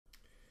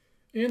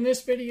In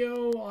this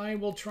video, I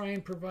will try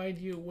and provide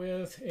you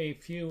with a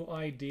few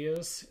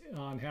ideas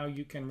on how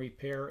you can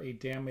repair a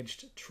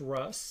damaged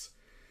truss.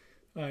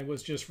 I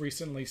was just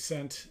recently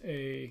sent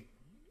a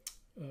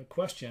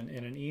question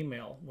in an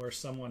email where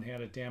someone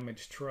had a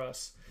damaged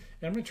truss.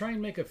 And I'm going to try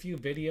and make a few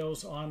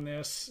videos on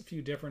this, a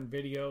few different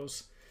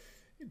videos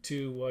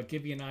to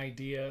give you an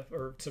idea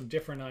or some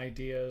different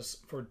ideas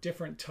for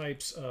different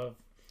types of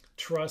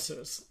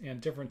trusses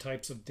and different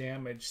types of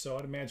damage. So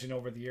I'd imagine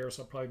over the years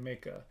I'll probably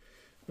make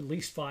at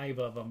least 5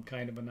 of them,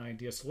 kind of an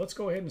idea. So let's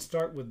go ahead and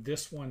start with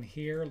this one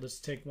here. Let's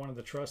take one of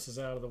the trusses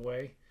out of the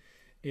way.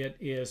 It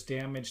is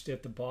damaged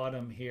at the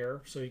bottom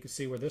here. So you can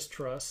see where this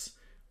truss,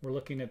 we're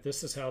looking at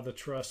this is how the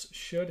truss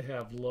should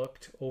have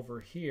looked over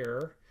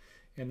here.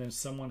 And then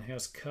someone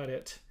has cut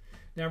it.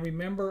 Now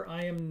remember,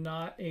 I am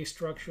not a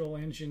structural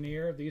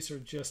engineer. These are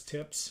just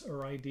tips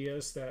or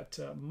ideas that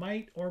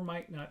might or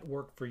might not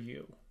work for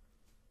you.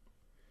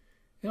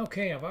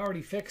 Okay, I've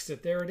already fixed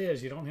it. There it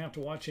is. You don't have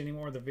to watch any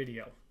more of the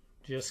video.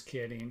 Just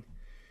kidding.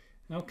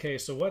 Okay,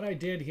 so what I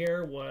did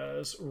here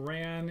was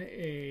ran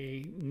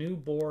a new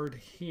board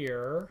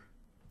here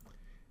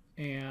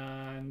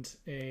and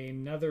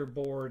another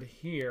board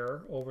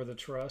here over the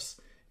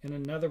truss and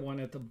another one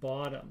at the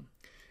bottom.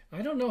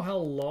 I don't know how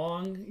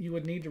long you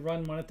would need to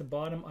run one at the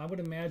bottom. I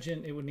would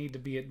imagine it would need to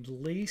be at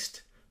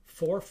least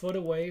 4 foot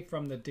away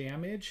from the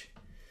damage,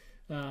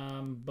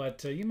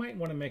 but you might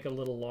want to make it a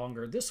little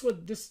longer.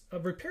 A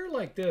repair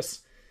like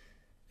this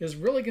is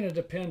really going to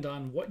depend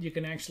on what you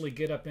can actually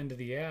get up into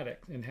the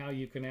attic and how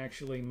you can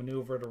actually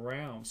maneuver it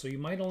around. So you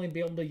might only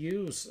be able to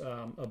use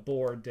a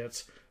board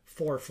that's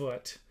 4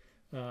 foot,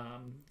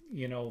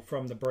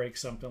 from the break,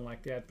 something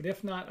like that. But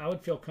if not, I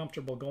would feel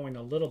comfortable going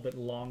a little bit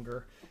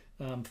longer,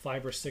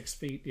 5 or 6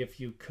 feet if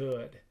you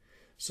could.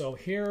 So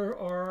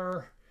here's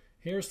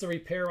the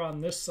repair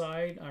on this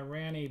side. I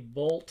ran a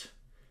bolt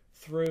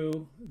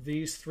through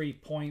these 3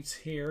 points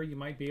here. You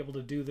might be able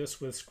to do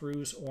this with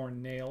screws or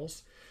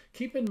nails.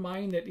 Keep in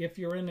mind that if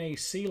you're in a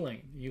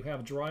ceiling, you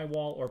have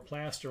drywall or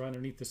plaster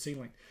underneath the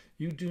ceiling,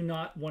 you do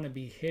not want to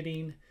be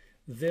hitting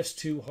this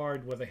too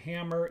hard with a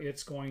hammer.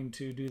 It's going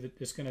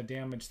to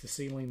damage the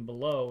ceiling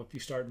below if you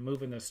start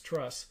moving this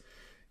truss.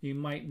 You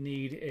might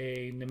need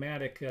a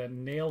pneumatic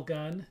nail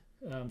gun,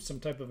 some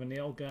type of a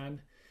nail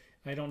gun.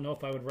 I don't know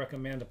if I would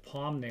recommend a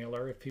palm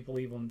nailer if people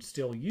even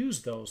still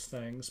use those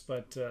things,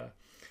 but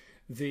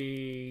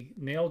the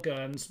nail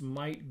guns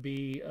might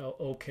be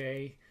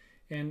okay.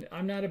 And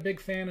I'm not a big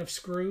fan of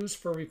screws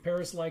for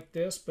repairs like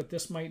this, but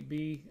this might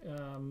be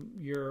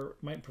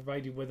might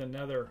provide you with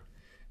another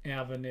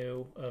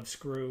avenue of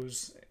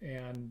screws.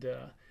 And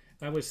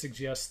I would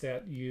suggest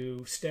that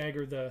you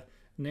stagger the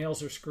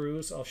nails or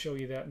screws. I'll show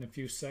you that in a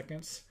few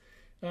seconds.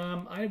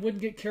 I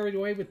wouldn't get carried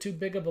away with too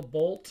big of a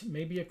bolt,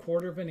 maybe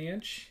 1/4 of an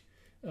inch.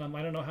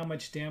 I don't know how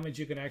much damage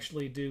you can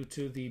actually do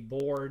to the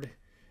board,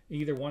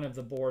 either one of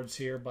the boards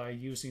here, by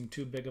using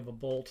too big of a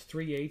bolt.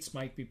 3/8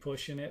 might be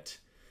pushing it.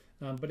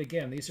 But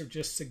again, these are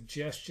just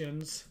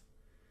suggestions.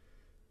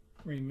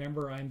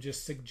 Remember, I'm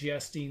just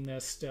suggesting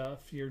this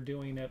stuff. You're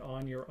doing it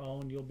on your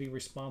own. You'll be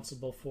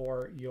responsible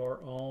for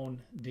your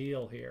own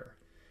deal here.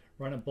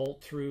 Run a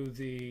bolt through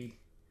the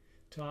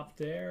top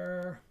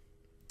there.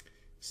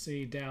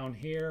 See down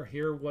here.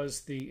 Here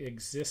was the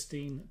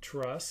existing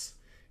truss.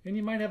 And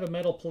you might have a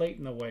metal plate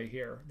in the way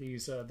here.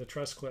 These the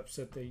truss clips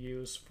that they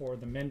use for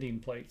the mending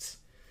plates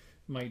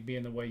might be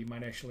in the way. You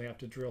might actually have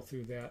to drill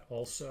through that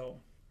also.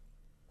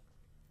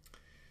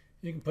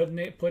 You can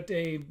put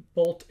a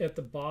bolt at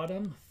the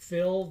bottom,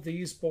 fill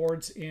these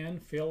boards in,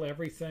 fill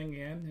everything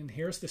in. And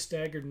here's the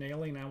staggered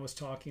nailing I was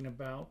talking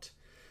about.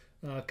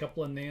 A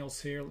couple of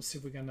nails here. Let's see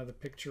if we got another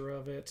picture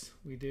of it.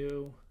 We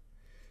do.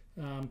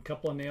 A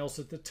couple of nails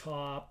at the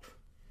top.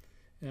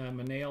 A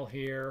nail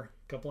here,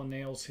 a couple of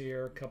nails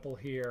here, a couple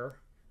here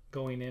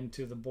going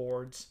into the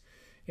boards.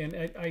 And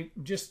I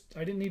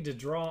didn't need to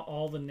draw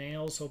all the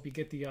nails. Hope you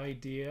get the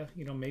idea.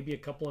 Maybe a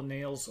couple of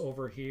nails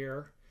over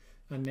here.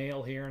 A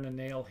nail here and a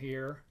nail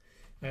here.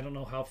 I don't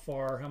know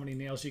how many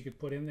nails you could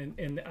put in.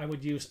 And I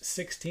would use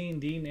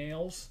 16D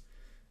nails.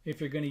 If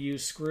you're going to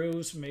use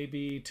screws,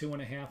 maybe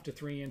 2.5 to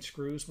 3 inch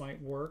screws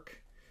might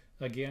work.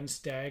 Again,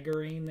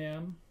 staggering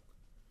them.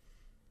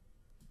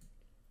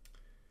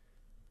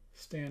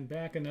 Stand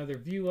back, another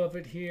view of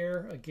it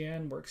here.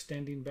 Again, we're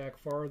extending back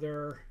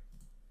farther.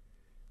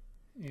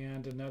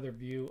 And another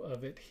view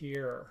of it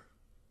here.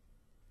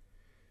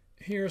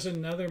 Here's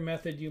another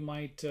method you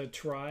might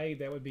try.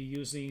 That would be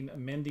using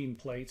amending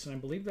plates, and I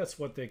believe that's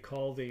what they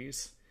call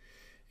these.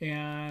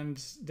 And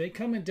they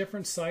come in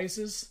different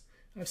sizes.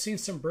 I've seen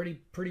some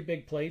pretty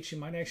big plates. You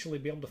might actually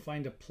be able to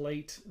find a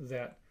plate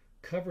that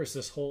covers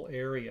this whole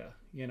area.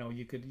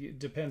 It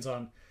depends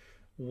on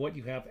what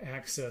you have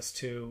access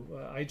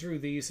to. I drew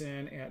these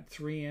in at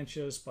 3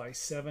 inches by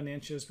 7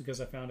 inches because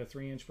I found a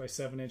 3 inch by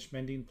 7 inch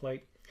mending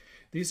plate.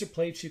 These are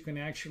plates you can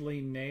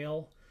actually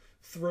nail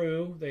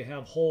through. They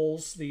have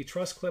holes. The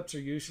truss clips are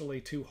usually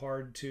too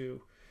hard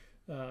to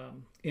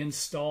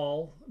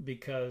install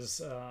because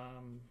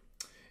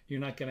you're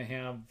not going to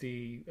have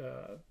the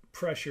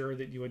pressure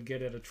that you would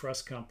get at a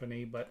truss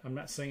company, but I'm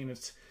not saying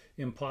it's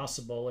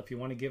impossible. If you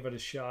want to give it a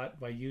shot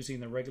by using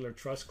the regular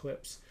truss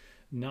clips,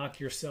 knock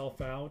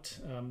yourself out.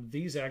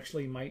 These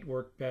actually might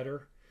work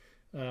better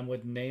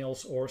with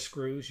nails or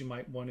screws. You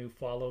might want to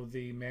follow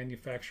the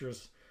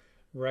manufacturer's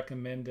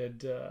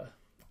recommended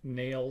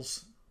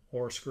nails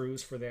or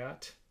screws for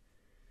that.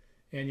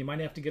 And you might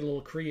have to get a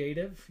little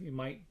creative. You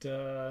might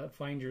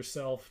find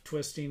yourself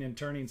twisting and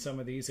turning some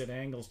of these at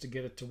angles to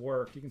get it to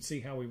work. You can see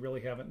how we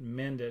really haven't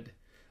mended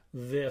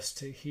this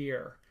to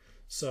here.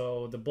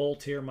 So the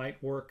bolt here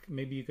might work.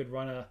 Maybe you could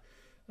run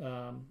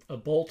a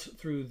bolt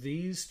through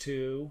these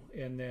two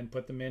and then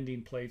put the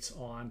mending plates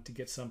on to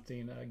get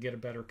something, get a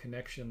better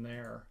connection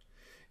there.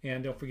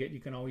 And don't forget,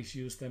 you can always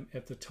use them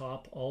at the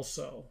top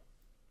also.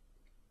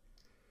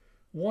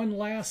 One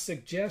last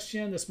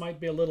suggestion, this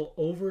might be a little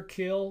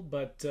overkill,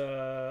 but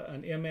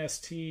an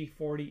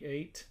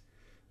MST48,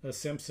 a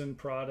Simpson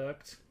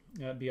product,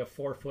 that'd be a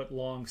 4-foot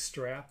long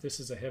strap. This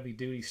is a heavy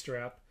duty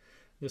strap.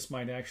 This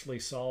might actually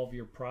solve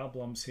your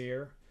problems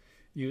here.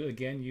 You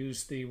again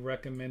use the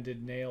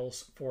recommended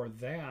nails for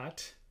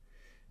that.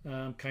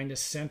 Kind of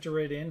center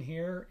it in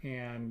here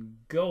and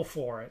go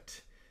for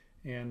it.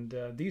 And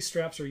these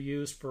straps are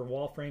used for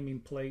wall framing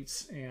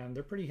plates, and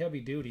they're pretty heavy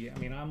duty. I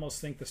mean, I almost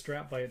think the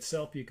strap by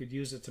itself, you could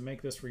use it to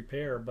make this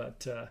repair,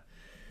 but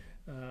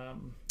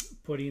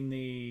putting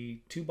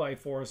the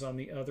 2x4s on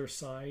the other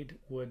side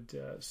would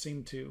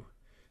seem to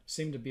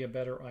be a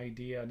better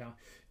idea. Now,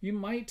 you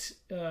might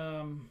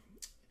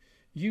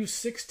use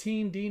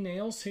 16D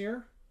nails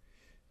here,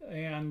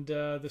 and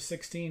the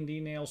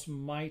 16D nails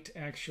might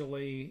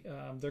actually,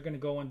 they're going to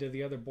go into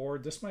the other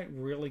board. This might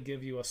really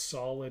give you a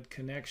solid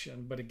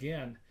connection, but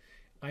again,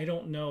 I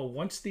don't know.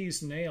 Once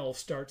these nails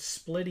start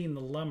splitting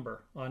the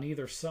lumber on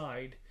either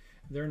side,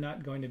 they're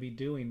not going to be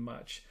doing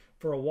much.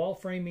 For a wall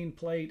framing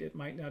plate, it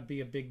might not be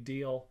a big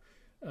deal,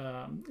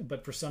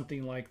 but for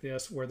something like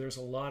this where there's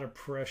a lot of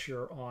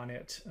pressure on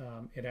it,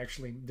 it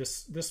actually,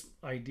 this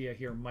idea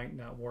here might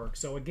not work.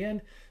 So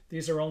again,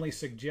 these are only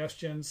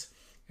suggestions.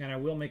 And I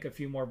will make a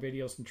few more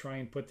videos and try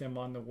and put them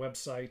on the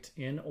website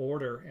in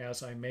order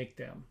as I make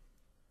them.